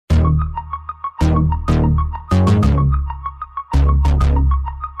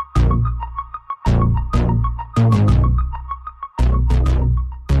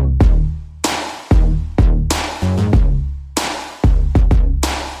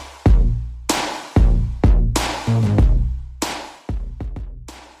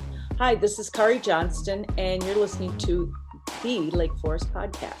Hi, this is Kari Johnston, and you're listening to the Lake Forest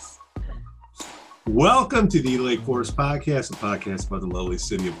Podcast. Welcome to the Lake Forest Podcast, a podcast about the lovely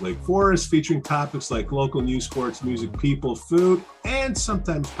city of Lake Forest, featuring topics like local news, sports, music, people, food, and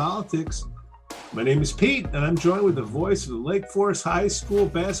sometimes politics. My name is Pete, and I'm joined with the voice of the Lake Forest High School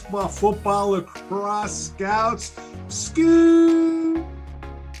basketball, football, lacrosse scouts, Scoot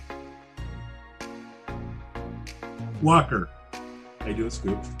Walker. How you doing,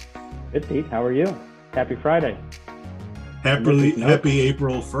 Scoot? Good, Pete. How are you? Happy Friday. Happy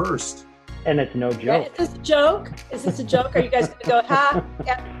April 1st. And it's no joke. Is this a joke? Is this a joke? Are you guys going to go, ha?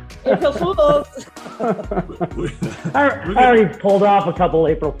 Yeah, April Fools. I already pulled off a couple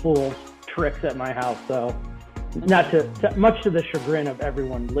April Fools tricks at my house, so not much to the chagrin of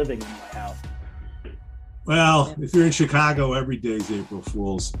everyone living in my house. Well, if you're in Chicago, every day's April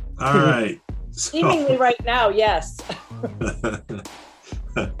Fools. All right. Seemingly right now, yes.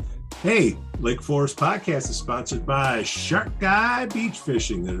 Hey, Lake Forest Podcast is sponsored by Shark Guy Beach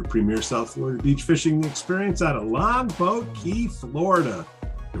Fishing. They're the premier South Florida beach fishing experience out of Longboat Key, Florida.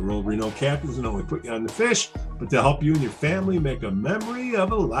 The World Reno captains not only put you on the fish, but to help you and your family make a memory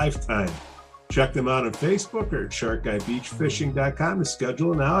of a lifetime. Check them out on Facebook or at sharkguybeachfishing.com to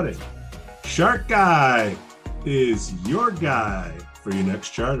schedule an outing. Shark Guy is your guy for your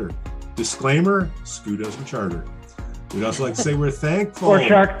next charter. Disclaimer, Scoot doesn't charter. We'd also like to say we're thankful. Or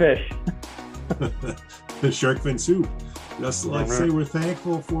sharkfish. Shark fin soup. We'd also like to say we're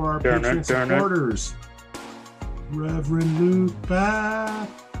thankful for our patron supporters. Reverend Luke Bath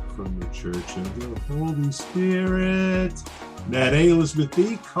from the Church of the Holy Spirit. Nat A. Elizabeth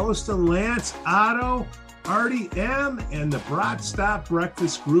B. Costa Lance Otto. Artie M. and the Brat Stop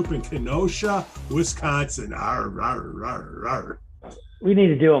Breakfast Group in Kenosha, Wisconsin. Arr, arr, arr, arr. We need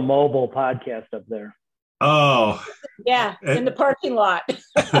to do a mobile podcast up there. Oh. Yeah, in the parking lot.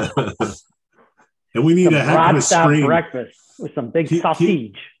 And we need some a heck of a screen. Breakfast with some big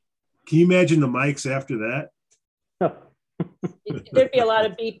sausage. Can you imagine the mics after that? There'd be a lot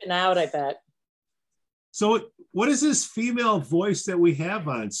of beeping out, I bet. So what is this female voice that we have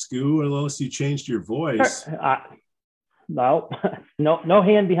on, Scoo, unless you changed your voice? No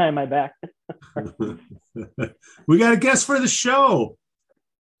hand behind my back. We got a guest for the show.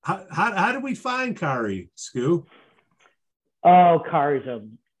 How did we find Kari, Scoo? Oh, Kari's a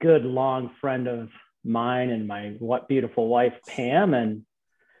good long friend of mine and my beautiful wife, Pam, and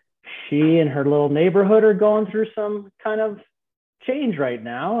she and her little neighborhood are going through some kind of change right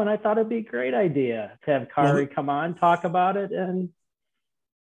now, and I thought it'd be a great idea to have Kari come on, talk about it, and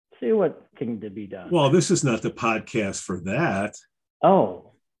see what can be done. Well, this is not the podcast for that.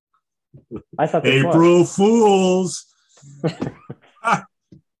 Oh, I thought this April was. Fools.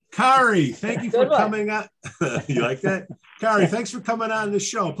 Kari, thank you for coming on. You like that? Kari, thanks for coming on the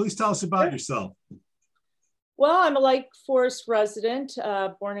show. Please tell us about yourself. Well, I'm a Lake Forest resident,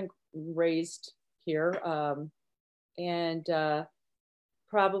 born and raised here. And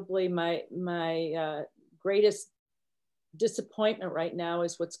probably my greatest disappointment right now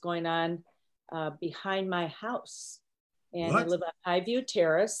is what's going on behind my house. And I live on Highview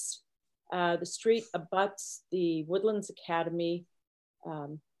Terrace. The street abuts the Woodlands Academy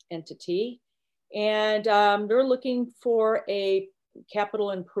entity. And they're looking for a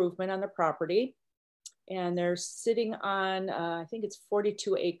capital improvement on the property. And they're sitting on, I think it's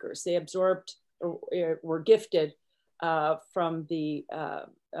 42 acres. They absorbed or were gifted from a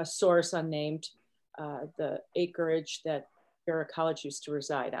source unnamed, the acreage that Barra College used to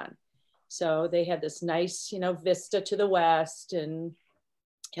reside on. So they had this nice, vista to the west and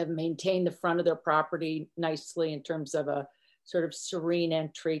have maintained the front of their property nicely in terms of a sort of serene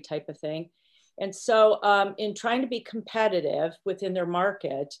entry type of thing. And so in trying to be competitive within their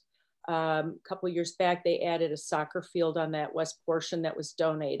market, a couple of years back, they added a soccer field on that west portion that was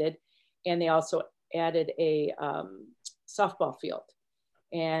donated. And they also added a softball field.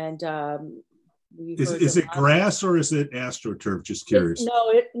 And is it grass or is it AstroTurf? Just curious.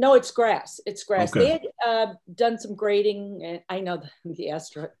 No, it's grass. It's grass. Okay. They had done some grading. And I know the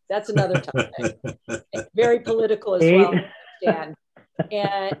Astro. That's another topic. Very political as well.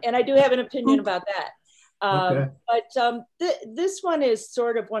 And I do have an opinion about that. But this one is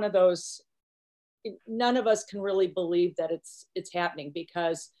sort of one of those. None of us can really believe that it's happening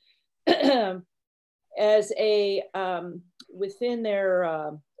because as a within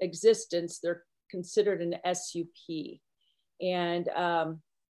their existence, they're considered an SUP. And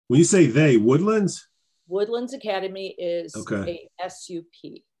when you say they, Woodlands Academy is a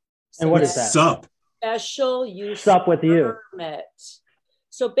SUP. So and what is that? SUP. Special use SUP with permit.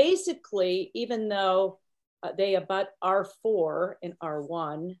 So basically, even though they abut R4 and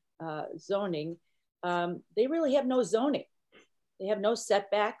R1, zoning, they really have no zoning. They have no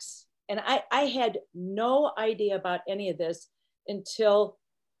setbacks. And I had no idea about any of this until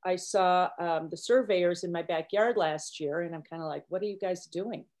I saw the surveyors in my backyard last year. And I'm kind of like, what are you guys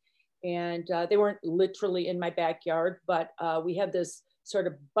doing? And they weren't literally in my backyard, but we had this sort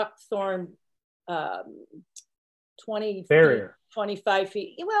of buckthorn 20 barrier. Feet, 25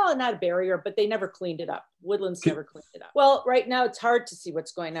 feet. Well, not a barrier, but they never cleaned it up. Woodlands never cleaned it up. Well, right now it's hard to see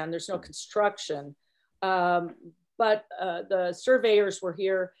what's going on. There's no construction. But the surveyors were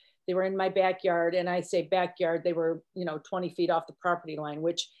here. They were in my backyard, and I say backyard, they were, 20 feet off the property line,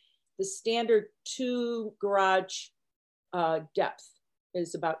 which the standard 2 garage depth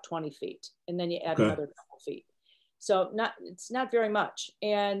is about 20 feet. And then you add another couple feet. So it's not very much.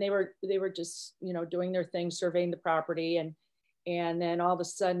 And they were just, doing their thing, surveying the property. And then all of a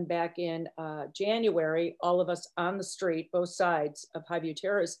sudden back in January, all of us on the street, both sides of Highview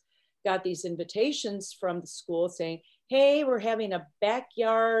Terrace, got these invitations from the school saying, hey, we're having a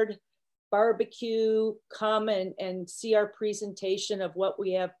backyard barbecue, come and see our presentation of what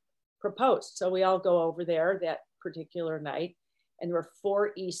we have proposed. So we all go over there that particular night. And there were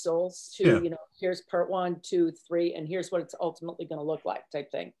 4 easels to, here's part 1, 2, 3, and here's what it's ultimately going to look like type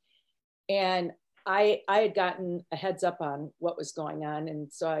thing. And I had gotten a heads up on what was going on.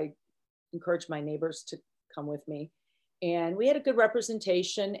 And so I encouraged my neighbors to come with me. And we had a good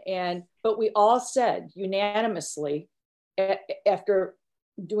representation. But we all said unanimously after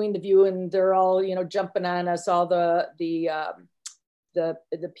doing the view, and they're all, jumping on us, all the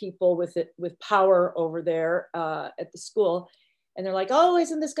people with power over there at the school. And they're like, oh,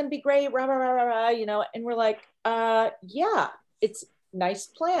 isn't this going to be great? Rah, rah, rah, rah, rah, and we're like, yeah, it's a nice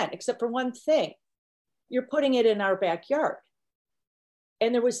plan, except for one thing. You're putting it in our backyard.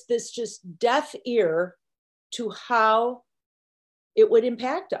 And there was this just deaf ear to how it would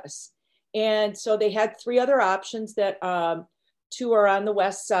impact us. And so they had 3 other options that 2 are on the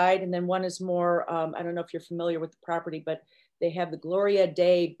west side. And then one is more, I don't know if you're familiar with the property, but they have the Gloria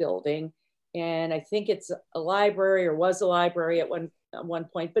Day building. And I think it's a library, or was a library at one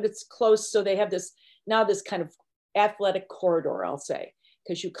point, but it's close. So they have this kind of athletic corridor, I'll say,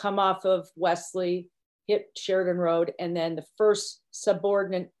 because you come off of Wesley, hit Sheridan Road, and then the first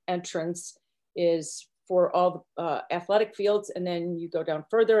subordinate entrance is for all the athletic fields. And then you go down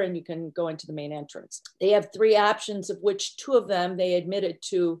further and you can go into the main entrance. They have 3 options, of which 2 of them they admitted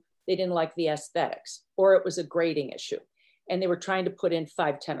to, they didn't like the aesthetics, or it was a grading issue. And they were trying to put in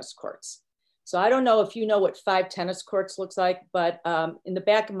 5 tennis courts. So I don't know if you know what 5 tennis courts looks like, but in the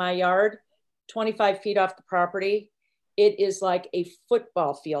back of my yard, 25 feet off the property, it is like a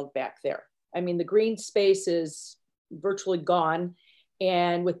football field back there. I mean, the green space is virtually gone.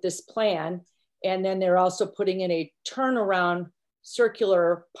 And with this plan, and then they're also putting in a turnaround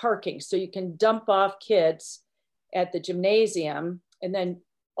circular parking. So you can dump off kids at the gymnasium, and then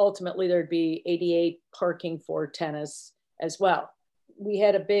ultimately there'd be 88 parking for tennis as well. We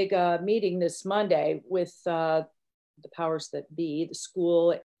had a big meeting this Monday with the powers that be, the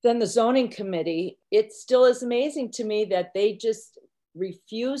school, then the zoning committee. It still is amazing to me that they just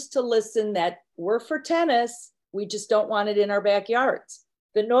refuse to listen, that we're for tennis. We just don't want it in our backyards.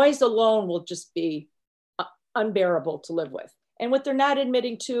 The noise alone will just be unbearable to live with. And what they're not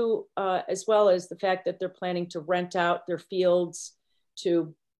admitting to, as well as the fact that they're planning to rent out their fields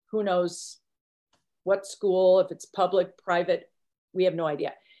to who knows what school, if it's public, private, we have no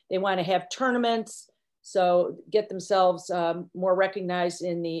idea. They want to have tournaments, so get themselves more recognized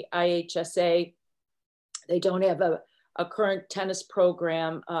in the IHSA. They don't have a current tennis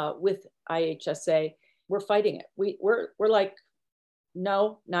program with IHSA. We're fighting it. We're like,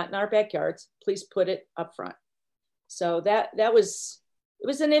 no, not in our backyards. Please put it up front. So it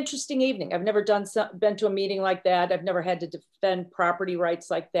was an interesting evening. I've never been to a meeting like that. I've never had to defend property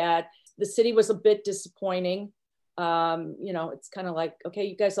rights like that. The city was a bit disappointing. It's kind of like, okay,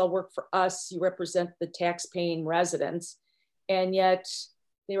 you guys all work for us. You represent the tax-paying residents. And yet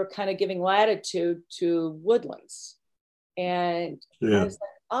they were kind of giving latitude to Woodlands. And I was like,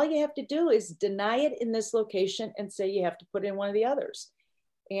 all you have to do is deny it in this location and say you have to put in one of the others.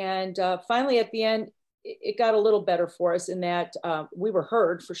 And finally, at the end, it got a little better for us in that we were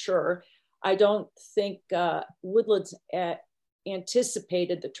heard for sure. I don't think Woodlands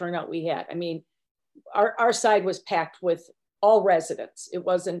anticipated the turnout we had. I mean, our side was packed with all residents. It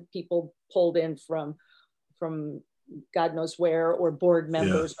wasn't people pulled in from God knows where, or board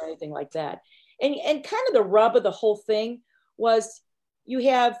members or anything like that. And kind of the rub of the whole thing was, you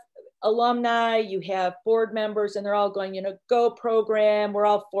have alumni, you have board members, and they're all going, go program. We're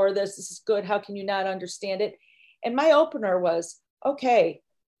all for this. This is good. How can you not understand it? And my opener was, okay,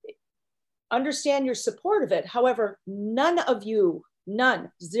 understand your support of it. However, none of you,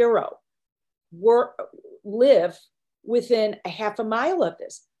 zero, live within a half a mile of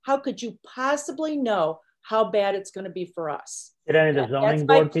this. How could you possibly know how bad it's going to be for us? Did any of the zoning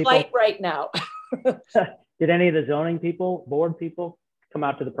board people plight right now? Did any of the zoning board people come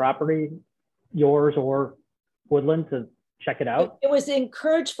out to the property, yours or Woodland, to check it out? It was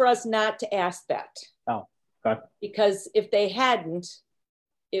encouraged for us not to ask that. Oh, okay. Because if they hadn't,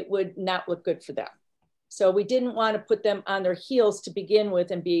 it would not look good for them. So we didn't want to put them on their heels to begin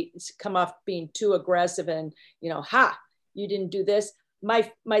with and come off being too aggressive and, you didn't do this.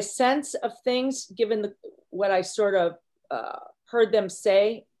 My sense of things, given what I sort of heard them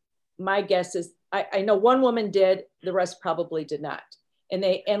say, my guess is I know one woman did, the rest probably did not.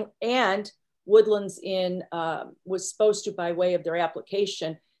 And Woodlands was supposed to, by way of their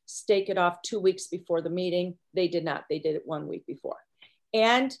application, stake it off 2 weeks before the meeting. They did not. They did it 1 week before.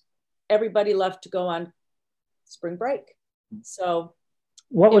 And everybody left to go on spring break. So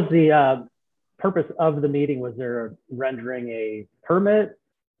what was the purpose of the meeting? Was there rendering a permit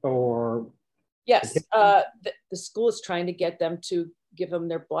or? Yes, the school is trying to get them to give them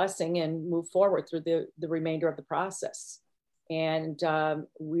their blessing and move forward through the remainder of the process. And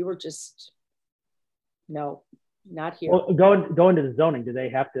we were just, no, not here. Well, going to the zoning, do they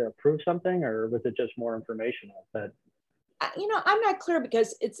have to approve something, or was it just more informational? That I'm not clear,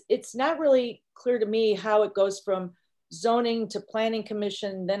 because it's not really clear to me how it goes from zoning to planning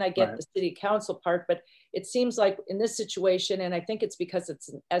commission. Then I get the city council part, but it seems like in this situation, and I think it's because it's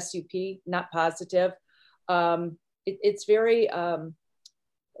an SUP, not positive. It's very,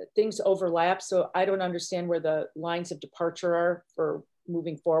 things overlap. So I don't understand where the lines of departure are for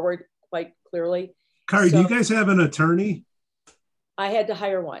moving forward quite clearly. Kari, do you guys have an attorney? I had to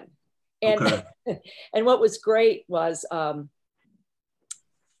hire one. And, okay. And what was great was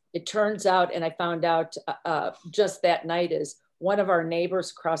it turns out, and I found out just that night, is one of our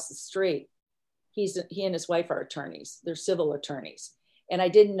neighbors across the street, he and his wife are attorneys. They're civil attorneys. And I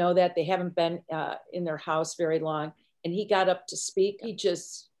didn't know that. They haven't been in their house very long. And he got up to speak. He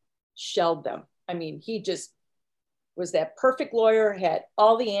just shelled them. I mean, he just was that perfect lawyer, had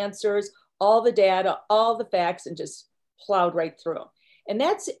all the answers, all the data, all the facts, and just plowed right through them. And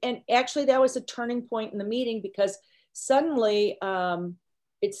actually that was a turning point in the meeting, because suddenly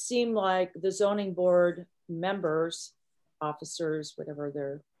it seemed like the zoning board members, officers, whatever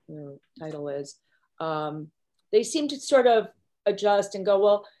their title is, they seemed to sort of adjust and go,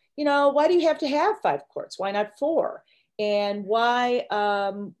 well, why do you have to have 5 courts? Why not 4? And why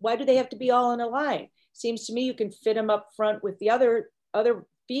do they have to be all in a line? Seems to me you can fit them up front with the other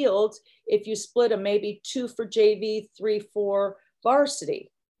fields if you split them, maybe 2 for JV, 3 for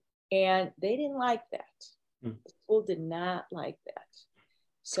varsity. And they didn't like that. The school did not like that.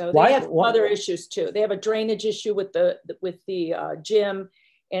 So they have other issues too. They have a drainage issue with the gym,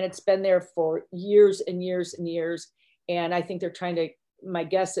 and it's been there for years and years and years. And I think my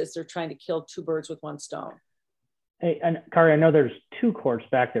guess is they're trying to kill 2 birds with 1 stone. Hey, and Kari, I know there's 2 courts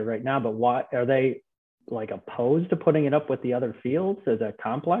back there right now, but why are they like opposed to putting it up with the other fields as a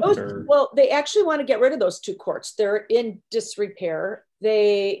complex? Well, they actually want to get rid of those 2 courts. They're in disrepair.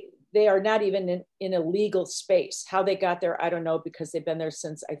 They are not even in a legal space. How they got there, I don't know, because they've been there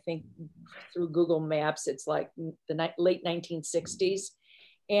since, I think through Google Maps, it's like the late 1960s.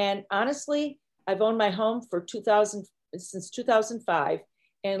 And honestly, I've owned my home since 2005.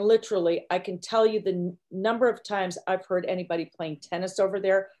 And literally, I can tell you the number of times I've heard anybody playing tennis over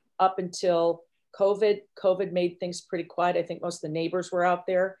there up until COVID. COVID made things pretty quiet. I think most of the neighbors were out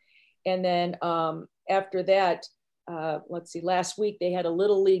there. And then after that, last week they had a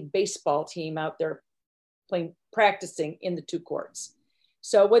little league baseball team out there practicing in the 2 courts.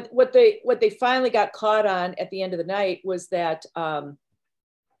 So what they finally got caught on at the end of the night was that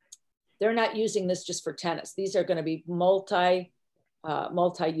they're not using this just for tennis. These are going to be multi-use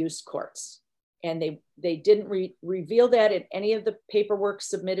courts. And they didn't reveal that in any of the paperwork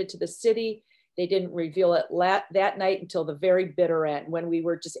submitted to the city. They didn't reveal it that night until the very bitter end, when we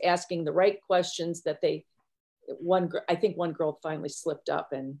were just asking the right questions that I think one girl finally slipped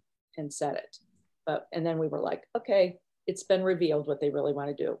up and said it. And then we were like, okay, it's been revealed what they really want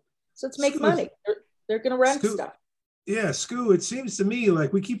to do. So it's make money. They're going to rent stuff. Yeah, Scoo, it seems to me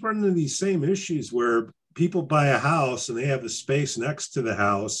like we keep running into these same issues where people buy a house and they have the space next to the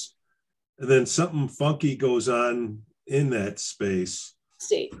house, and then something funky goes on in that space.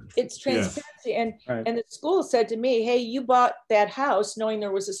 See, it's transparency. Yeah. And the school said to me, hey, you bought that house knowing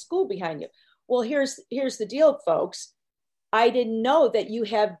there was a school behind you. Well, here's the deal, folks. I didn't know that you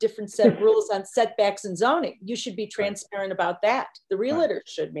have different set of rules on setbacks and zoning. You should be transparent about that. The realtor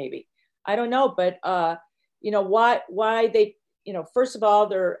should maybe. I don't know, but why they, first of all,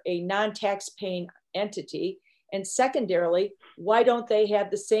 they're a non-tax paying entity, and secondarily, why don't they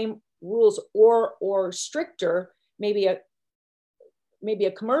have the same rules or stricter, maybe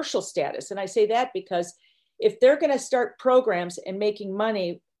a commercial status? And I say that because if they're going to start programs and making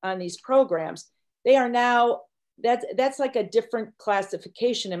money on these programs, they are now, that's like a different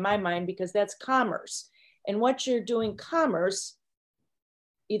classification in my mind, because that's commerce. And what you're doing commerce,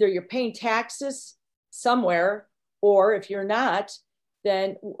 either you're paying taxes somewhere, or if you're not,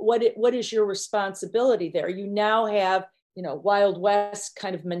 then what is your responsibility there? You now have, Wild West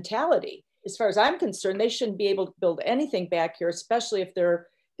kind of mentality. As far as I'm concerned, they shouldn't be able to build anything back here, especially if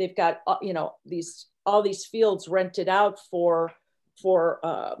they've got, all these fields rented out for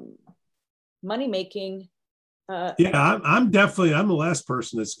money making. Yeah, I'm the last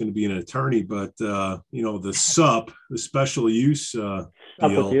person that's going to be an attorney, but the SUP, the special use Up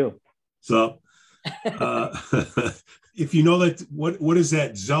with you. SUP. If you know that, what is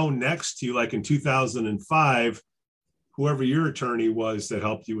that zone next to you? Like in 2005, whoever your attorney was that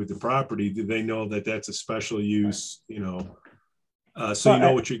helped you with the property, did they know that that's a special use? So you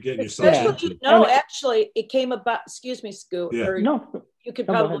know what you're getting yourself into. No, actually, it came about. Excuse me, Scoot. Yeah. No, you could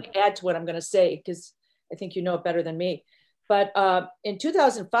probably add to what I'm going to say, because I think you know it better than me. But in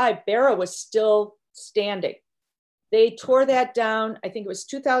 2005, Barra was still standing. They tore that down. I think it was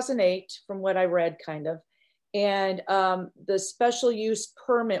 2008, from what I read, kind of. And the special use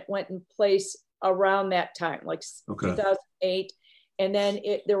permit went in place around that time, like 2008. And then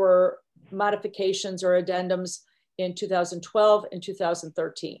there were modifications or addendums in 2012 and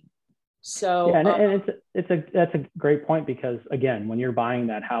 2013. So yeah, and that's a great point, because again, when you're buying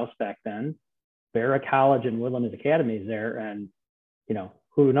that house back then, Barra College and Woodlands Academy is there, and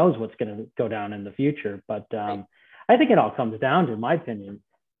who knows what's going to go down in the future. But right. I think it all comes down to, in my opinion,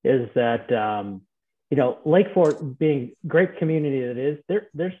 is that Lake Forest, being great community that it is,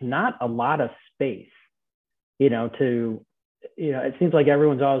 there's not a lot of space, it seems like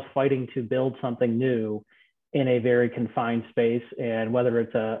everyone's always fighting to build something new in a very confined space. And whether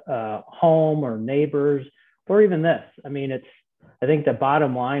it's a home or neighbors or even this, I think the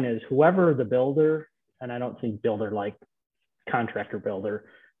bottom line is whoever the builder, and I don't think builder like contractor builder,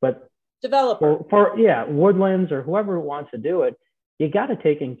 but developer for Woodlands or whoever wants to do it, you got to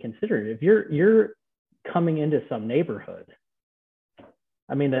take in consideration if you're coming into some neighborhood.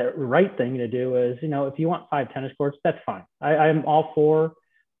 The right thing to do is, if you want 5 tennis courts, that's fine. I'm all for,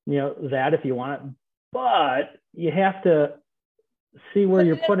 that if you want it, but you have to see where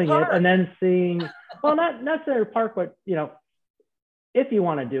you're putting it, and then seeing, well, not necessarily park, but, if you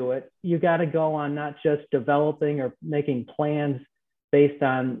want to do it, you got to go on not just developing or making plans based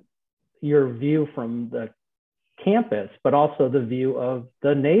on your view from the campus, but also the view of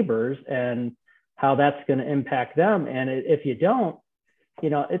the neighbors and how that's going to impact them. And if you don't,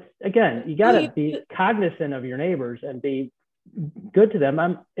 it's, again, you got to be cognizant of your neighbors and be good to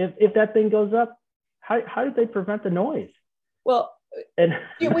them. If that thing goes up, how did they prevent the noise? Well, and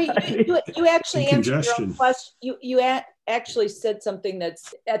you actually answered your own question. You actually said something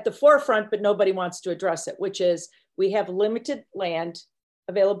that's at the forefront, but nobody wants to address it, which is we have limited land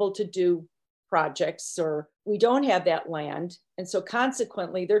available to do projects, or we don't have that land. And so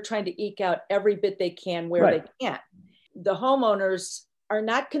consequently, they're trying to eke out every bit they can where right. they can. The homeowners are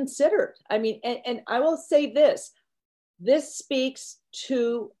not considered. And I will say this speaks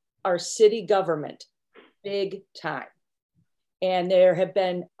to our city government big time. And there have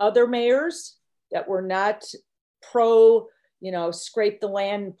been other mayors that were not pro, scrape the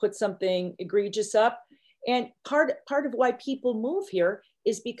land and put something egregious up. And part of why people move here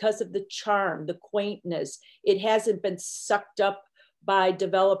is because of the charm, the quaintness. It hasn't been sucked up by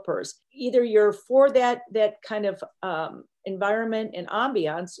developers. Either you're for that kind of environment and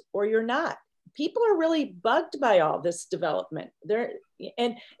ambiance, or you're not. People are really bugged by all this development.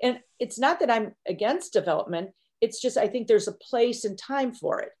 And it's not that I'm against development. It's just, I think there's a place and time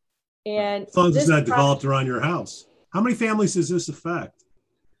for it. And as long as it's not developed around your house. How many families does this affect?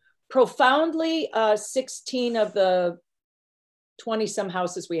 Profoundly, 16 of the 20 some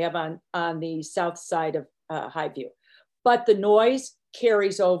houses we have on the south side of Highview. But the noise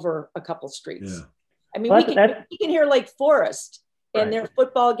carries over a couple streets. Yeah. We can hear Lake Forest and right. Their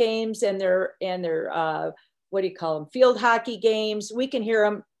football games and their what do you call them, field hockey games. We can hear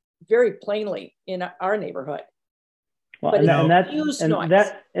them very plainly in our neighborhood. Well, but that's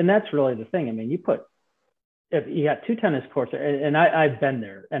really the thing. If you got 2 tennis courts, and I've been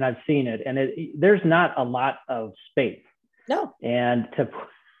there and I've seen it, and there's not a lot of space. No. And to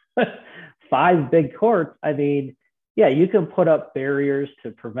put 5 big courts, yeah, you can put up barriers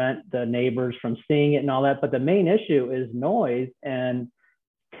to prevent the neighbors from seeing it and all that. But the main issue is noise. And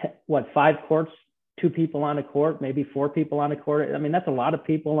 5 courts, 2 people on a court, maybe 4 people on a court. I mean, that's a lot of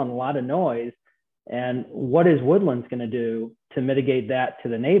people and a lot of noise. And what is Woodlands going to do to mitigate that to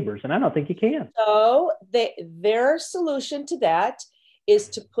the neighbors? And I don't think you can. So their solution to that is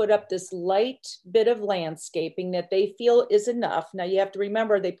to put up this light bit of landscaping that they feel is enough. Now you have to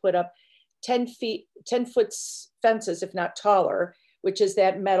remember they put up 10 foot fences, if not taller, which is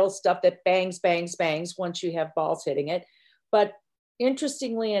that metal stuff that bangs, bangs, bangs once you have balls hitting it. But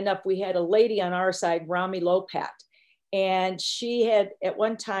interestingly enough, we had a lady on our side, Rami Lopat, and she had at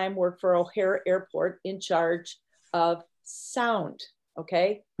one time worked for O'Hare Airport in charge of sound.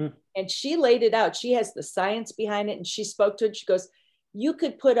 Okay. And she laid it out. She has the science behind it. And she spoke to it. She goes, you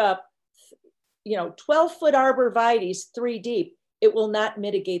could put up, 12-foot arborvitaes 3 deep. It will not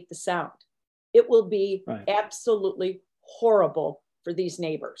mitigate the sound. It will be absolutely horrible for these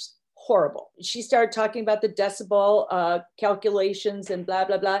neighbors. Horrible. She started talking about the decibel calculations and blah,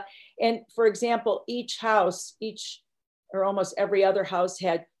 blah, blah. And for example, each house, or almost every other house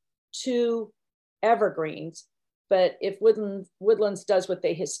had 2 evergreens. But if Woodlands does what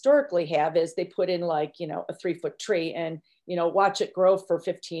they historically have is they put in a 3-foot tree and, watch it grow for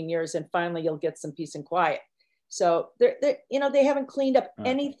 15 years and finally you'll get some peace and quiet. So they haven't cleaned up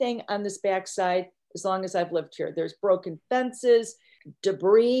anything on this backside as long as I've lived here. There's broken fences,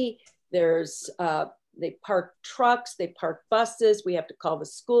 debris. There's they park trucks, they park buses. We have to call the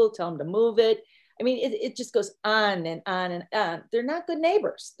school, tell them to move it. I mean, it just goes on and on and on. They're not good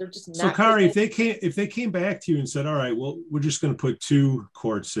neighbors. They're just not. So, Kari, if they came back to you and said, "All right, well, we're just going to put 2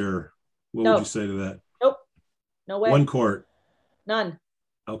 courts there," what would you say to that? Nope, no way. 1 court, none.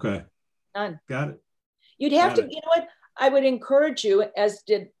 Okay, none. Got it. You'd have to. You know what? I would encourage you, as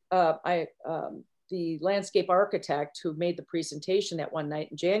did the landscape architect who made the presentation that one night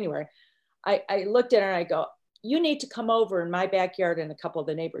in January. I looked at her and I go, you need to come over in my backyard and a couple of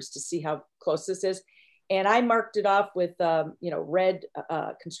the neighbors to see how close this is. And I marked it off with, red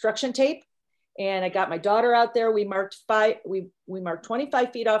construction tape. And I got my daughter out there. We marked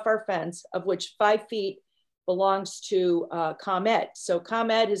 25 feet off our fence, of which 5 feet belongs to ComEd. So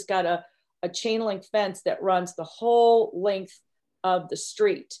ComEd has got a chain link fence that runs the whole length of the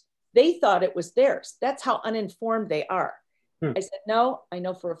street. They thought it was theirs. That's how uninformed they are. I said, no, I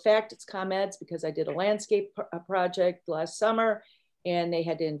know for a fact it's ComEd's because I did a landscape project last summer and they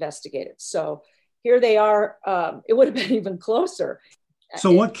had to investigate it. So here they are. It would have been even closer.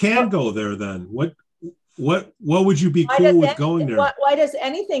 So what can go there then? What would you be cool with going there? Why does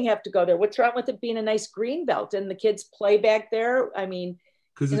anything have to go there? What's wrong with it being a nice green belt and the kids play back there? I mean,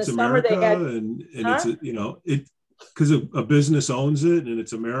 because it's America and it's, because a business owns it and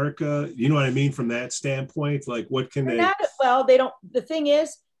it's America, you know what I mean? From that standpoint, like what can they? They don't. The thing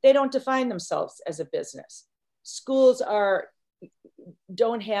is, they don't define themselves as a business. Schools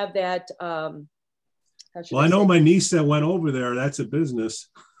don't have that. I know my niece that went over there. That's a business.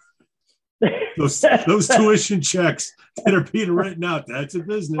 Those tuition checks that are being written out, that's a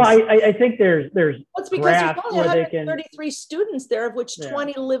business. Well, I think there's it's because there's only 133 students there, of which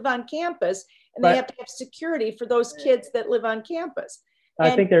 20 live on campus, and they have to have security for those kids that live on campus.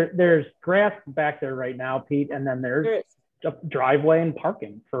 I think there's grass back there right now, Pete, and then there's a driveway and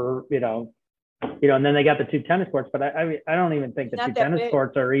parking for and then they got the 2 tennis courts, but I don't even think the 2 tennis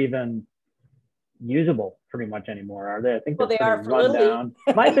courts are even usable pretty much anymore, are they? I think they are for run down.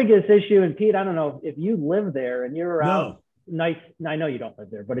 My biggest issue, and Pete, I don't know if you live there and you're out nice. I know you don't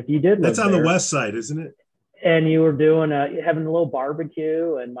live there, but if you did live that's on the west side, isn't it? And you were having a little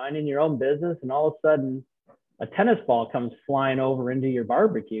barbecue and minding your own business, and all of a sudden a tennis ball comes flying over into your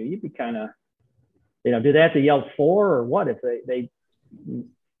barbecue, you'd be kind of, do they have to yell for or what if they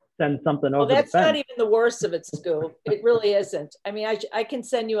send something over? That's not even the worst of it, Stu. It really isn't. I mean, I can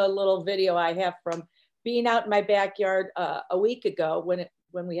send you a little video I have from being out in my backyard a week ago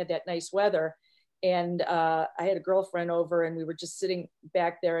when we had that nice weather. And I had a girlfriend over and we were just sitting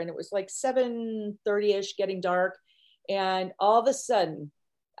back there and it was like 7:30ish, getting dark. And all of a sudden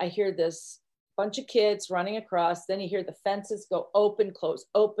I hear this bunch of kids running across. Then you hear the fences go open, close,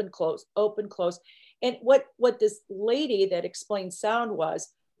 open, close, open, close. And what this lady that explained sound was,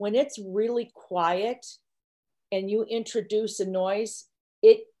 when it's really quiet and you introduce a noise,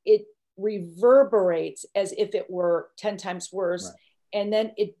 it reverberates as if it were 10 times worse. Right. And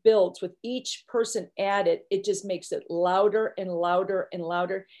then it builds with each person added. It just makes it louder and louder and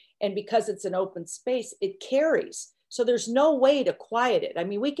louder. And because it's an open space, it carries. So there's no way to quiet it. I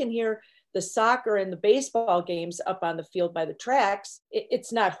mean, we can hear the soccer and the baseball games up on the field by the tracks,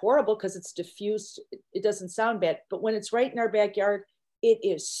 it's not horrible because it's diffused. It doesn't sound bad. But when it's right in our backyard, it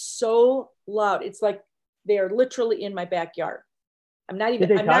is so loud. It's like they are literally in my backyard. I'm not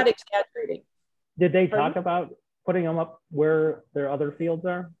exaggerating. Did they talk about putting them up where their other fields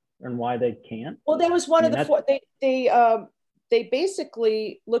are and why they can't? Well, that was one of the four. They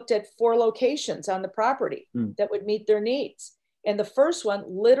basically looked at 4 locations on the property that would meet their needs. And the first one,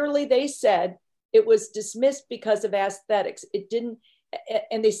 literally, they said it was dismissed because of aesthetics. It didn't,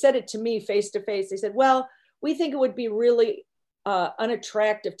 and they said it to me face to face. They said, well, we think it would be really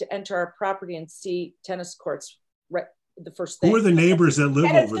unattractive to enter our property and see tennis courts right the first thing. Who are the neighbors that live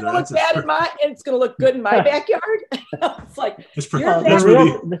over there? It's going to look bad and it's going to look good in my backyard. It's like,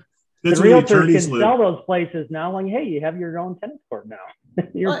 the realtors can sell those places now. Like, hey, you have your own tennis court now.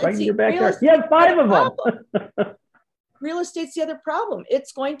 You're right in your backyard. You have 5 of them. Real estate's the other problem.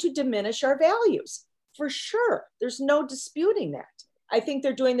 It's going to diminish our values for sure. There's no disputing that. I think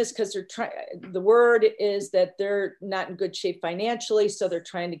they're doing this because they're trying. The word is that they're not in good shape financially, so they're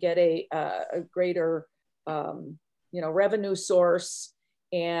trying to get a greater, revenue source.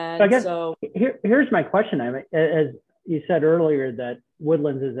 And so I guess here's my question. I mean, as you said earlier, that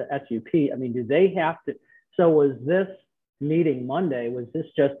Woodlands is a SUP. I mean, do they have to? So was this meeting Monday? Was this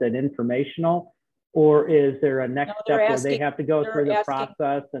just an informational? Or is there a next step where they have to go through the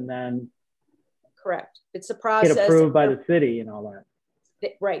process and then correct? It's a process. Get approved by the city and all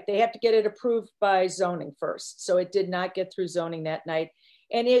that. Right. They have to get it approved by zoning first. So it did not get through zoning that night.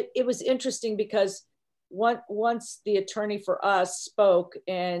 And it was interesting because once the attorney for us spoke,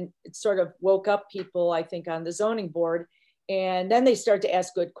 and it sort of woke up people, I think, on the zoning board. And then they started to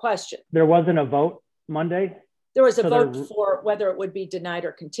ask good questions. There wasn't a vote Monday? There was a vote for whether it would be denied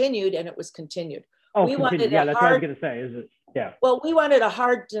or continued, and it was continued. Oh, that's what I was going to say. Is it? Yeah. Well, we wanted a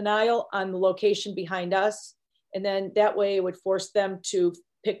hard denial on the location behind us, and then that way it would force them to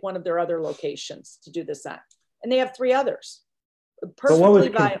pick one of their other locations to do this on. And they have 3 others. Perfectly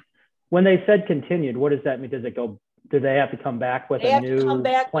viable. When they said continued, what does that mean? Does it go? Do they have to come back with a new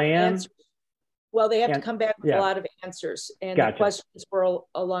plan? Well, they have to come back with a lot of answers, and the questions were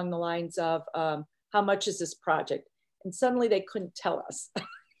along the lines of how much is this project? And suddenly they couldn't tell us.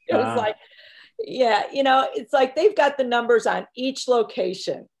 It was like. Yeah, it's like they've got the numbers on each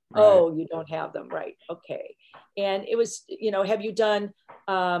location. Right. Oh, you don't have them, right? Okay. And it was, have you done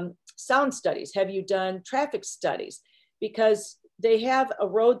sound studies? Have you done traffic studies? Because they have a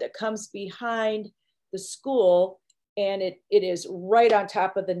road that comes behind the school, and it is right on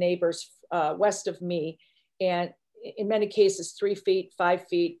top of the neighbors west of me. And in many cases, 3 feet, 5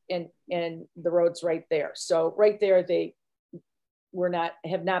 feet, and the road's right there. So right there, they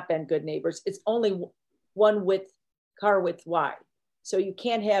have not been good neighbors. It's only one car width wide. So you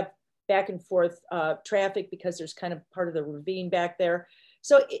can't have back and forth traffic because there's kind of part of the ravine back there.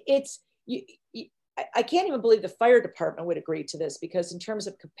 So I can't even believe the fire department would agree to this, because in terms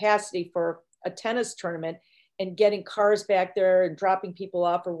of capacity for a tennis tournament and getting cars back there and dropping people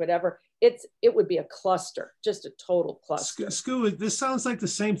off or whatever, it would be a cluster, just a total cluster. Scoo, this sounds like the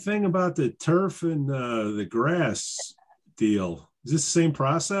same thing about the turf and the grass deal. Is this the same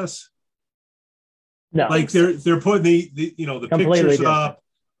process? No. Like they're putting the pictures different. up,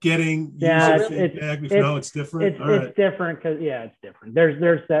 getting user feedback. It's different. It's different because it's different. There's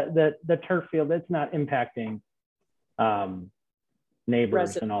the turf field. It's not impacting neighbors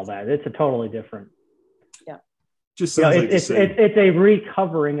Residents. And all that. It's a totally different. Yeah. Just sounds like it's a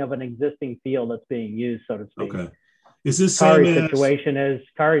recovering of an existing field that's being used, so to speak. Okay. Is this Kari's situation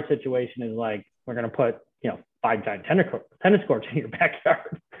is like, we're going to put 5 giant tennis courts in your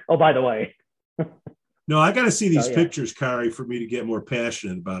backyard. Oh, by the way. No, I got to see these pictures, Kari, for me to get more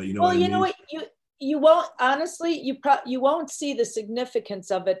passionate about it. Well, know what? You won't, honestly, you won't see the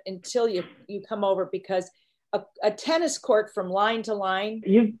significance of it until you come over, because a tennis court from line to line.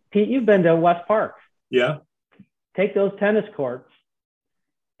 Pete, you've been to West Park. Yeah. Take those tennis courts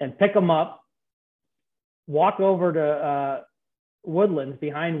and pick them up, walk over to Woodlands,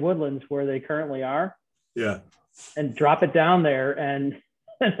 behind Woodlands where they currently are. Yeah. And drop it down there and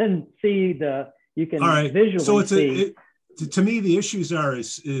see you can visually so see. To me, the issues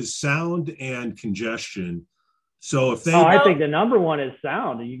is sound and congestion. So if they, I think the number one is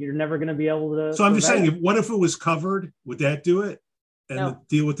sound. You're never going to be able to. So I'm just saying, what if it was covered? Would that do it? And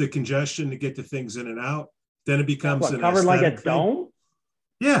deal with the congestion to get the things in and out? Then it becomes covered like a dome.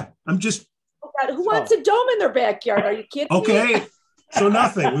 Yeah, I'm just. Oh God, who wants a dome in their backyard? Are you kidding me? Okay. So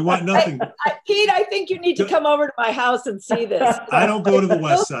nothing. We want nothing. Pete, I think you need to come over to my house and see this. I don't go to the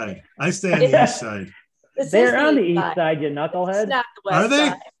west side. I stay on the east side. They're on the east side, you knucklehead. It's not the west Are they?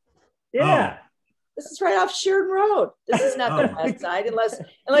 side. Yeah. This is right off Sheridan Road. This is not the west side, unless you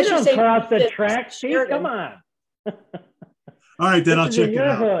you're saying cross the track. Come on. All right, then I'll check it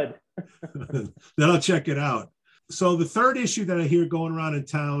out. Hood. Then I'll check it out. So the third issue that I hear going around in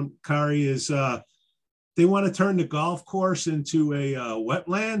town, Kari, is they want to turn the golf course into a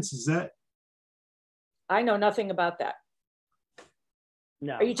wetlands. Is that? I know nothing about that.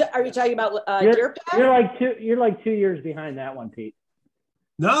 No. Are you talking about Deer Path? You're like 2 years behind that one, Pete.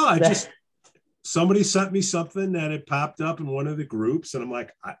 No, somebody sent me something that had popped up in one of the groups, and I'm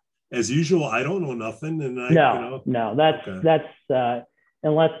like, as usual, I don't know nothing. And no, that's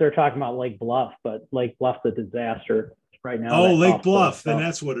unless they're talking about Lake Bluff, but Lake Bluff's a disaster right now. Oh, Lake Bluff, then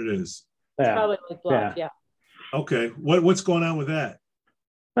that's what it is. Yeah. Probably Lake Bluff, yeah. Okay, what's going on with that?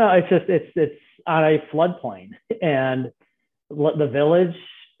 Well, it's on a floodplain, and the village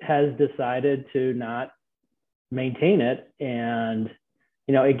has decided to not maintain it, and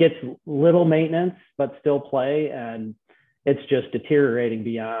it gets little maintenance but still play, and it's just deteriorating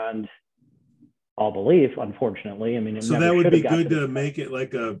beyond all belief, unfortunately. I mean, so that would be good to make it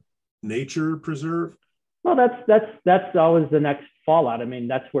like a nature preserve. Well, that's always the next fallout. I mean,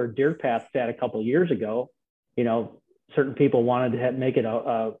 that's where Deer Path sat a couple of years ago. Certain people wanted to make it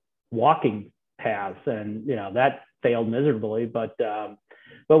a walking path, and that failed miserably. But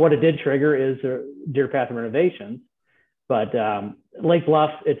what it did trigger is Deer Path renovations. But Lake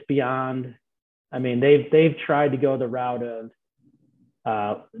Bluff, it's beyond. I mean, they've tried to go the route of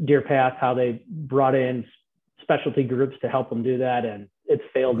Deer Path, how they brought in specialty groups to help them do that, and it's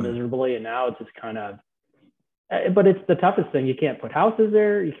failed miserably. And now it's just kind of. But it's the toughest thing. You can't put houses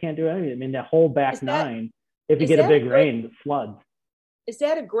there. You can't do anything. I mean, the whole back nine. If you get a big rain, it floods. Is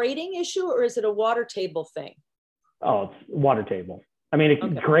that a grading issue or is it a water table thing? Oh, it's water table. I mean,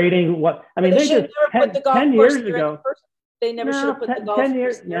 grading. What I mean, they just 10 years ago. They never should have put the golf 10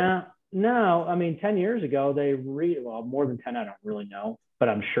 years. No. I mean, 10 years ago, more than 10. I don't really know, but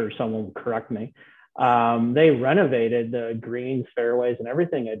I'm sure someone will correct me. They renovated the greens, fairways, and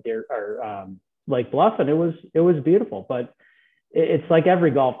everything at Lake Bluff, and it was beautiful. But it's like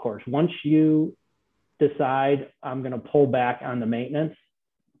every golf course. Once you decide I'm going to pull back on the maintenance,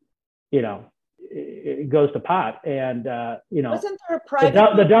 it goes to pot. And wasn't there a private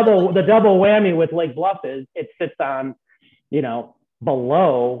the double whammy with Lake Bluff is it sits on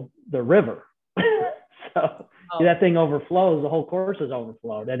below the river. So that thing overflows, the whole course is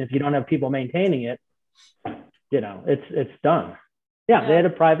overflowed, and if you don't have people maintaining it, it's done. Yeah, they had a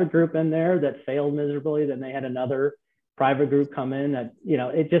private group in there that failed miserably. Then they had another private group come in that,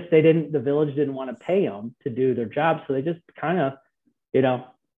 the village didn't want to pay them to do their job. So they just kind of,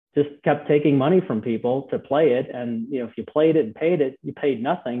 just kept taking money from people to play it. And, if you played it and paid it, you paid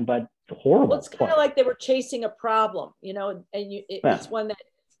nothing, but it's horrible. Well, it's kind of like they were chasing a problem, and it's one that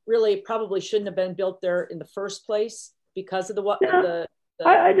really probably shouldn't have been built there in the first place because of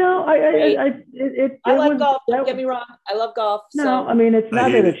I know. I like golf. Don't get me wrong. I love golf. No, I mean, it's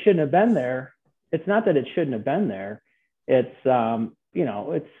not that it shouldn't have been there. It's not that it shouldn't have been there. It's,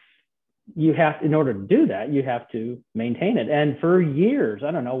 you have, in order to do that, you have to maintain it. And for years,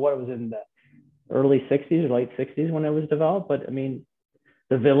 I don't know what it was in the early 60s or late 60s when it was developed, but I mean,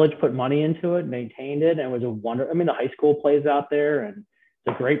 the village put money into it, maintained it, and it was a wonder. I mean, the high school plays out there, and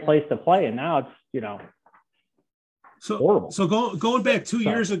it's a great place to play. And now it's, horrible. So going back 2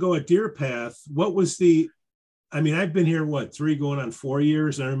 years ago at Deer Path, what was I've been here, 3 going on 4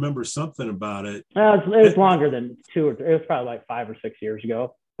 years. And I remember something about it. It was longer than 2 or 3. It was probably like 5 or 6 years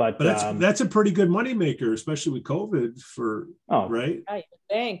ago. But that's a pretty good moneymaker, especially with COVID right? I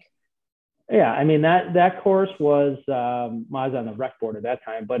think. Yeah. I mean, that course was, I was on the rec board at that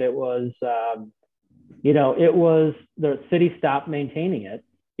time, but it was, it was, the city stopped maintaining it.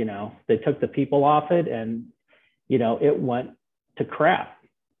 They took the people off it, and it went to crap,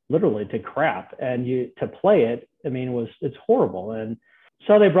 literally to crap. And to play it, I mean, it's horrible. And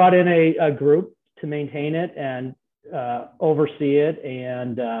so they brought in a group to maintain it and oversee it.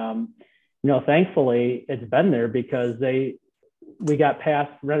 And, thankfully it's been there because we got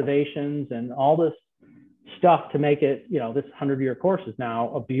past renovations and all this stuff to make it, this 100-year course is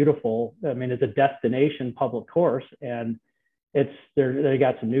now a beautiful, it's a destination public course, and they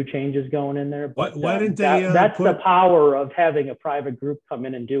got some new changes going in there. But why didn't they? That's the power of having a private group come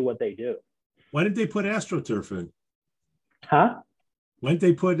in and do what they do. Why didn't they put AstroTurf in? Huh? Why didn't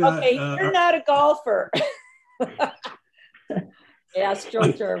they put? You're not a golfer.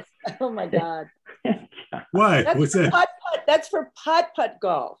 AstroTurf. Oh my God. Why? What's that? Putt-putt. That's for putt-putt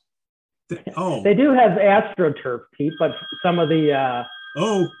golf. They do have AstroTurf, Pete, but some of the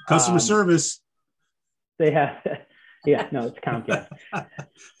customer service. They have. Yeah, no, it's Comcast.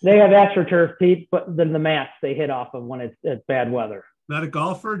 They have AstroTurf, Pete, but then the mats they hit off of when it's bad weather. Not a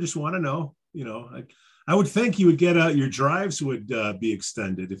golfer, just want to know. I would think you would get your drives would be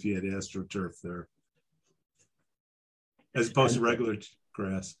extended if you had AstroTurf there, as opposed to regular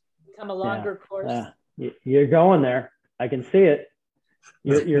grass. Become a longer course. You're going there. I can see it.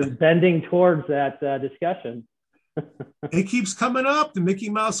 You're bending towards that discussion. It keeps coming up. The Mickey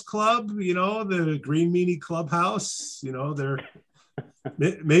Mouse Club, the Green Meanie Clubhouse. They're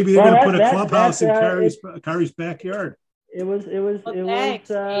maybe they're going to put a clubhouse in Kari's backyard. It was.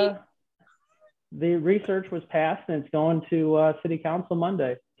 The research was passed, and it's going to City Council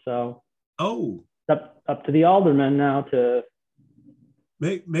Monday. So, it's up to the aldermen now to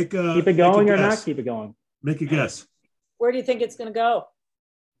make keep it going or not keep it going. Make a guess. Where do you think it's going to go?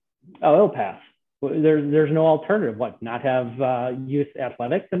 Oh, it'll pass. There's no alternative. What, not have youth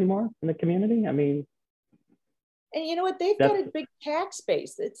athletics anymore in the community? I mean, and you know what? They've got a big tax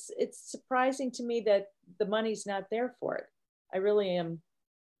base. It's surprising to me that the money's not there for it. I really am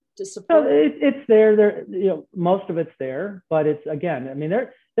disappointed. It's there. There, most of it's there, but it's again. I mean,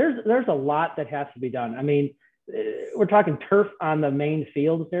 there's a lot that has to be done. I mean, we're talking turf on the main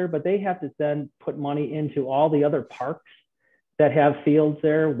fields there, but they have to then put money into all the other parks that have fields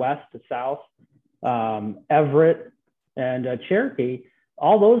there, west to south, Everett and Cherokee.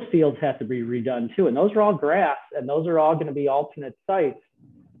 All those fields have to be redone too. And those are all grass, and those are all going to be alternate sites.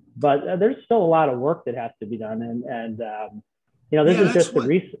 But there's still a lot of work that has to be done. And this is just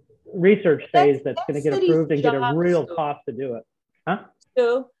the research phase that's going to get approved and get a real cost to do it. Huh?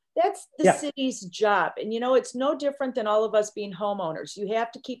 So that's the city's job. And, it's no different than all of us being homeowners. You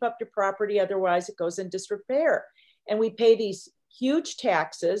have to keep up your property. Otherwise, it goes in disrepair. And we pay these huge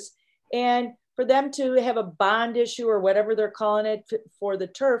taxes. And for them to have a bond issue or whatever they're calling it for the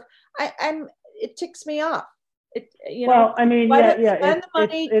turf, it ticks me off. I mean, spend the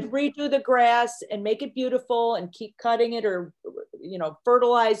money to redo the grass and make it beautiful and keep cutting it or,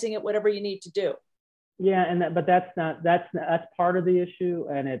 fertilizing it, whatever you need to do. Yeah, but that's part of the issue,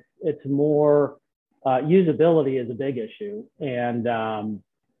 and it's more usability is a big issue, and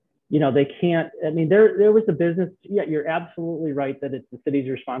they can't. I mean, there was a business. Yeah, you're absolutely right that it's the city's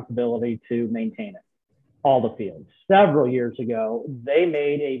responsibility to maintain it. All the fields. Several years ago, they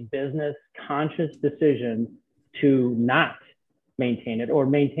made a business conscious decision to not maintain it or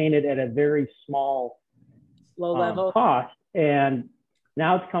maintain it at a very small, low level cost, and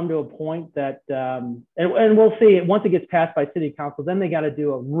now it's come to a point that, and we'll see once it gets passed by city council, then they got to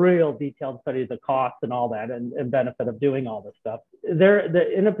do a real detailed study of the cost and all that and benefit of doing all this stuff. They're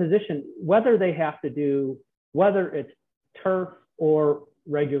in a position, whether it's turf or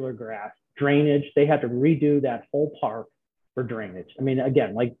regular grass, drainage, they have to redo that whole park for drainage. I mean,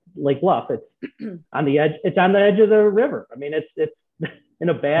 again, like Lake Bluff, it's on the edge. It's on the edge of the river. I mean, it's in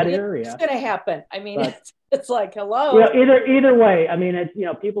a bad area. It's going to happen. I mean, it's like, hello. Either way. I mean, it's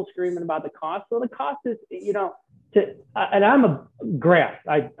people screaming about the cost. Well, the cost is and I'm a grass.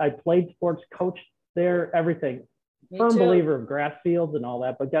 I played sports, coached there, everything. Firm believer of grass fields and all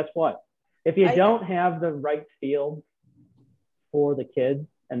that. But guess what? If you don't have the right field for the kids,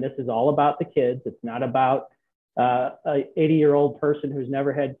 and this is all about the kids, it's not about a 80-year-old person who's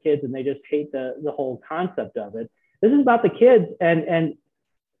never had kids and they just hate the whole concept of it. This is about the kids and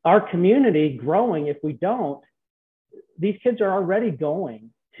our community growing. If we don't, these kids are already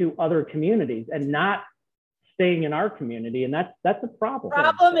going to other communities and not staying in our community, and that's a problem.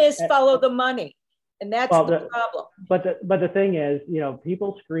 Problem is follow the money, and that's the problem. But the thing is,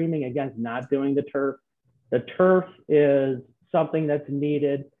 people screaming against not doing the turf. The turf is something that's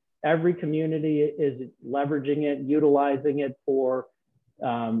needed. Every community is leveraging it, utilizing it for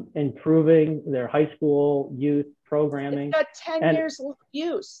improving their high school youth programming. It's got 10 years of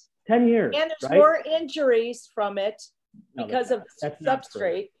use. 10 years. And there's more injuries from it because of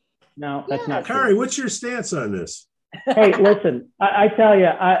substrate. No, that's not true. Kari, what's your stance on this? Hey, listen, I tell you,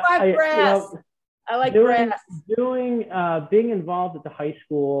 I like grass. Being involved at the high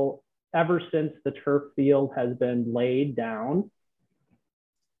school ever since the turf field has been laid down,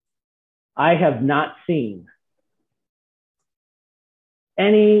 I have not seen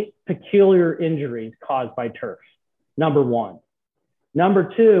any peculiar injuries caused by turf. Number one.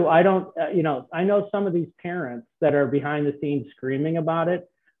 Number two, I know some of these parents that are behind the scenes screaming about it.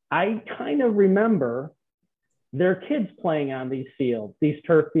 I kind of remember their kids playing on these fields, these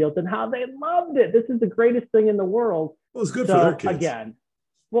turf fields, and how they loved it. This is the greatest thing in the world. Well, it's good for their kids. Again,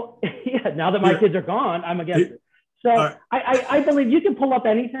 now that my kids are gone, I'm against it. So right. I believe you can pull up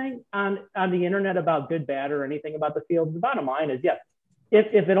anything on the internet about good, bad, or anything about the field. The bottom line is, yes,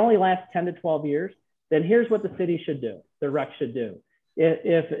 if it only lasts 10 to 12 years, then here's what the city should do, the rec should do.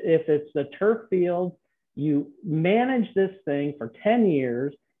 If it's the turf field, you manage this thing for 10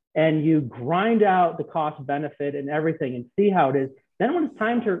 years and you grind out the cost benefit and everything and see how it is. Then when it's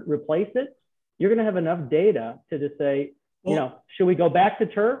time to replace it, you're going to have enough data to just say, should we go back to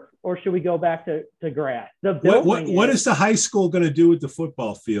turf or should we go back to grass? What is the high school going to do with the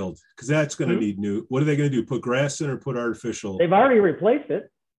football field? Because that's going to need new. What are they going to do? Put grass in or put artificial? They've already replaced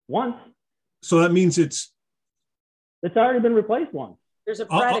it once. So that means it's already been replaced once. There's a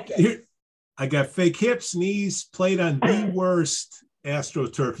predicate. I got fake hips, knees, played on the worst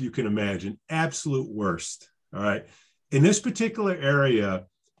AstroTurf you can imagine. Absolute worst. All right. In this particular area,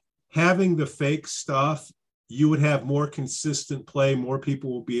 having the fake stuff, you would have more consistent play. More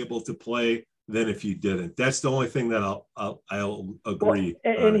people will be able to play than if you didn't. That's the only thing that I'll agree.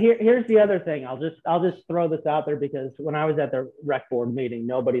 Well, and here's the other thing. I'll just throw this out there because when I was at the rec board meeting,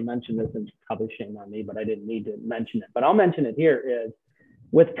 nobody mentioned this, and probably shame on me, but I didn't need to mention it. But I'll mention it here is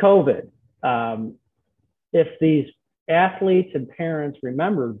with COVID, if these athletes and parents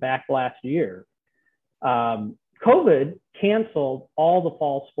remember back last year, COVID canceled all the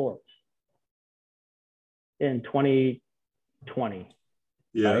fall sports in 2020.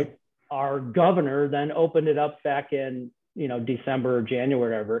 Yeah. Right? Our governor then opened it up back in, December or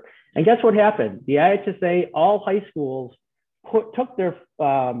January, whatever. And guess what happened? The IHSA, all high schools took their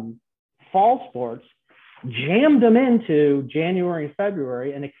fall sports, jammed them into January and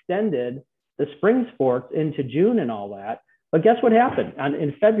February, and extended the spring sports into June and all that. But guess what happened?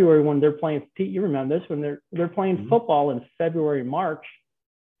 In February, when they're playing, Pete, you remember this, when they're playing football in February, March,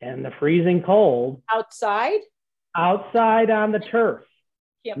 and the freezing cold. Outside on the turf.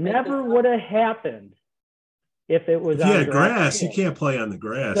 Never would have happened if it was on grass. You can't play on the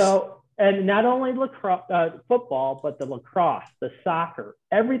grass. So, and not only football, but the lacrosse, the soccer,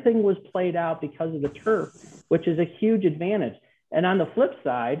 everything was played out because of the turf, which is a huge advantage. And on the flip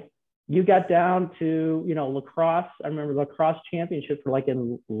side, you got down to, lacrosse. I remember lacrosse championships were like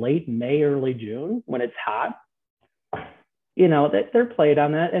in late May, early June when it's hot. They're played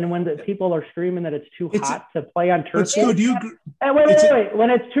on that. And when the people are screaming that it's too hot to play on turf fields. Wait. When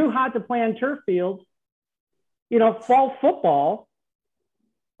it's too hot to play on turf fields, fall football,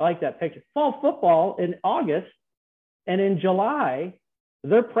 I like that picture, fall football in August and in July,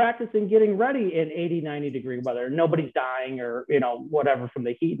 they're practicing getting ready in 80, 90 degree weather. Nobody's dying or, whatever from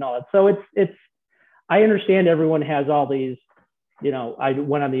the heat and all that. So I understand everyone has all these, I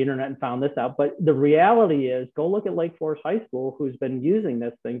went on the internet and found this out, but the reality is go look at Lake Forest High School, who's been using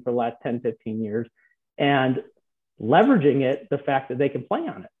this thing for the last 10, 15 years and leveraging it, the fact that they can play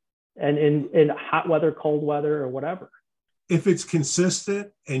on it and in hot weather, cold weather or whatever. If it's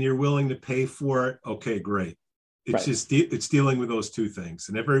consistent and you're willing to pay for it, okay, great. It's just, it's dealing with those two things,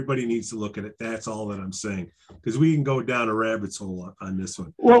 and everybody needs to look at it. That's all that I'm saying, because we can go down a rabbit's hole on this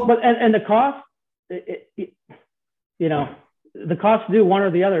one. Well, but and the cost, the cost to do one or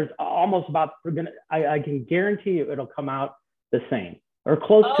the other is almost about, I can guarantee you it'll come out the same or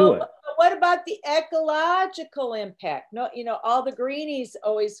close to it. But what about the ecological impact? No, all the greenies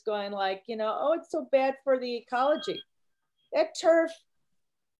always going like, it's so bad for the ecology. That turf,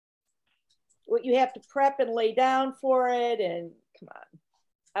 what you have to prep and lay down for it, and come on,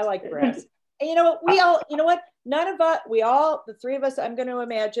 I like grass. And none of us, the three of us, I'm going to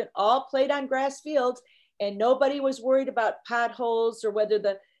imagine, all played on grass fields, and nobody was worried about potholes or whether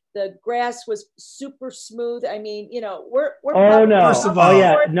the grass was super smooth. I mean, we're oh no, first of all,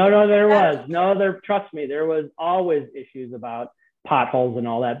 trust me, there was always issues about potholes and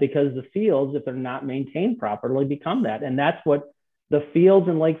all that, because the fields, if they're not maintained properly, become that. And that's what the fields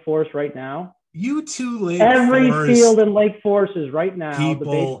in Lake Forest right now. Every field in Lake Forest is right now. The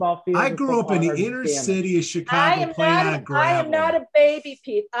baseball field. I grew up in the inner city of Chicago playing on gravel. I am not a baby,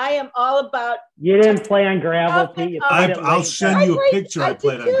 Pete. I am all about. You didn't play on gravel, Pete. I'll send you a picture. I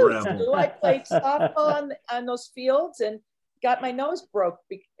played on gravel. I played softball on those fields and got my nose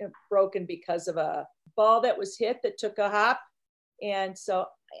broken because of a ball that was hit that took a hop. And so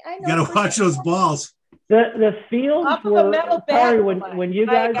I know. You got to watch those balls. The fields were, sorry, when you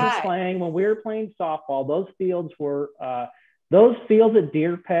guys were playing, when we were playing softball, those fields were, those fields at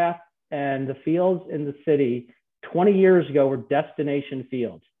Deer Path and the fields in the city 20 years ago were destination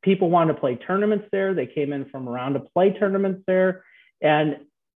fields. People wanted to play tournaments there. They came in from around to play tournaments there. And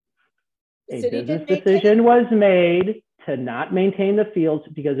a business decision was made to not maintain the fields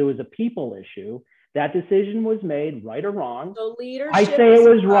because it was a people issue. That decision was made, right or wrong. So leadership, I say it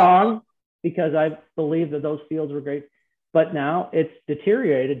was wrong, because I believe that those fields were great, but now it's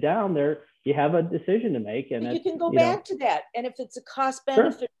deteriorated down there. you have a decision to make, and you can go back to that. And if it's a cost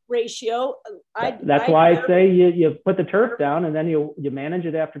benefit ratio, that's why I say you put the turf down, and then you manage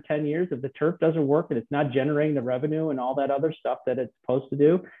it after 10 years. If the turf doesn't work and it's not generating the revenue and all that other stuff that it's supposed to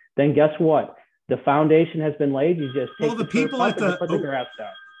do, then guess what? The foundation has been laid. You just take the people at the grass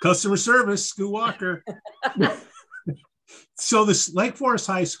down. Customer service, Scoot Walker. So this Lake Forest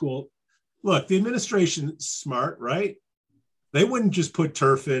High School, look, the administration is smart, right? They wouldn't just put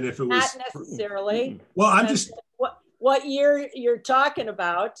turf in if it was not necessarily. Well, I'm just what year you're talking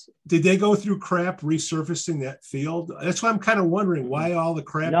about. Did they go through crap resurfacing that field? That's why I'm kind of wondering why all the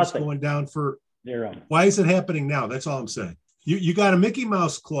crap is going down for zero. Why is it happening now? That's all I'm saying. You got a Mickey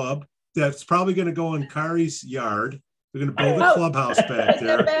Mouse Club that's probably going to go in Kari's yard. They're going to build a clubhouse back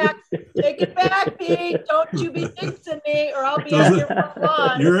there. Take it back, Pete. Don't you be fixing me, or I'll be out here for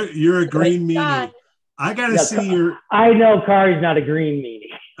fun. You're a green meanie. I got to see your. I know Kari's not a green meanie.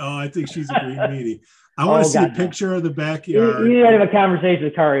 Oh, I think she's a green meanie. I want to see a picture of the backyard. You need to have a conversation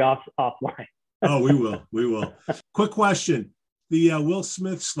with Kari offline. Oh, we will. We will. Quick question. The Will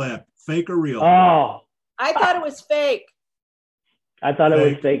Smith slap, fake or real? Oh. I thought it was fake. I thought it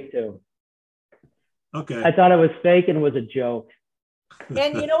was fake too. Okay. I thought it was fake and it was a joke.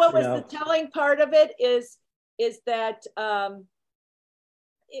 And you know what was the telling part of it is that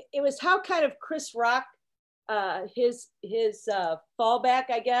it was how kind of Chris Rock, his fallback,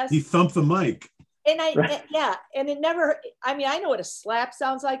 I guess. He thumped the mic. And and it never, I mean, I know what a slap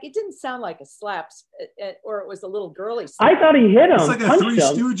sounds like. It didn't sound like a slap, or it was a little girly slap. I thought he hit him. It's like a Three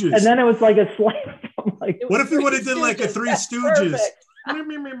Stooges. And then it was like a slap. What if he would have did like a Three Stooges?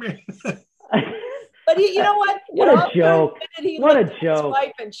 But you know what? What a joke. What a joke. His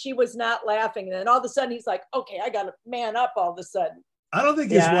wife, and she was not laughing. And then all of a sudden he's like, okay, I got to man up all of a sudden. I don't think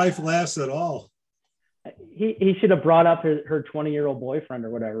his wife laughs at all. He should have brought up her 20-year-old boyfriend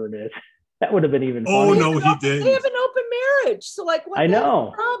or whatever it is. That would have been even funny. Oh, no, he did. They have an open marriage. So, like, what is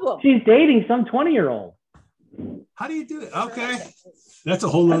the problem? She's dating some 20-year-old. How do you do it? Okay. That's a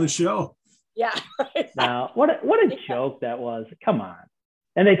whole nother show. Yeah. Now, what a joke that was. Come on.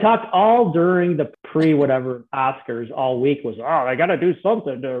 And they talked all during the pre-whatever Oscars all week was, I got to do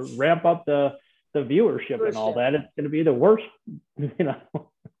something to ramp up the viewership and all that. It's going to be the worst,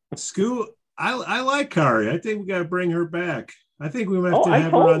 Scoot, I like Kari. I think we got to bring her back. I think we might have to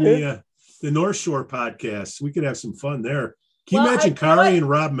have her on the North Shore podcast. We could have some fun there. Can you imagine Kari and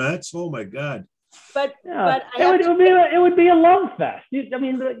Rob Metz? Oh my God! But it would be a love fest.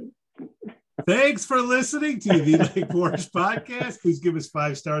 Thanks for listening to the Lake Forest podcast. Please give us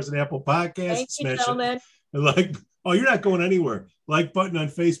 5 stars on Apple Podcasts. Thank you, gentlemen. You're not going anywhere. Like button on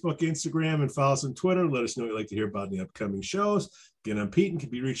Facebook, Instagram, and follow us on Twitter. Let us know what you'd like to hear about in the upcoming shows. Again, I'm Pete and can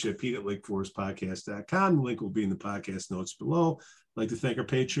be reached at pete@lakeforestpodcast.com. The link will be in the podcast notes below. I'd like to thank our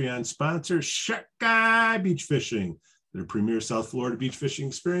Patreon sponsor, Shark Guy Beach Fishing. Their premier South Florida beach fishing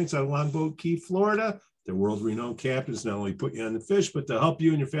experience out of Longboat Key, Florida. Their world-renowned captains not only put you on the fish, but to help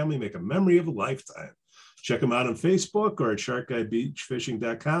you and your family make a memory of a lifetime. Check them out on Facebook or at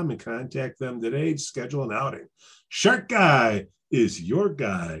sharkguybeachfishing.com and contact them today to schedule an outing. Shark Guy is your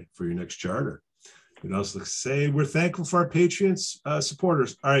guy for your next charter. We'd also say we're thankful for our Patreon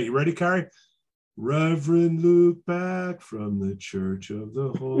supporters. All right, you ready, Kari? Reverend Luke back from the Church of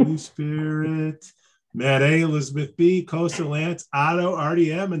the Holy Spirit. Matt A, Elizabeth B, Costa Lance, Otto,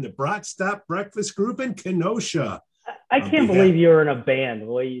 RDM, and the Brat Stop Breakfast Group in Kenosha. I can't believe you're in a band the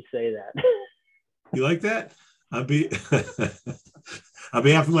way you say that. You like that? On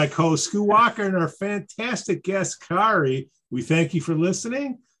behalf of my co-host, Scoot Walker, and our fantastic guest, Kari, we thank you for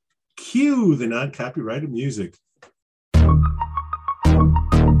listening. Cue the non-copyrighted music.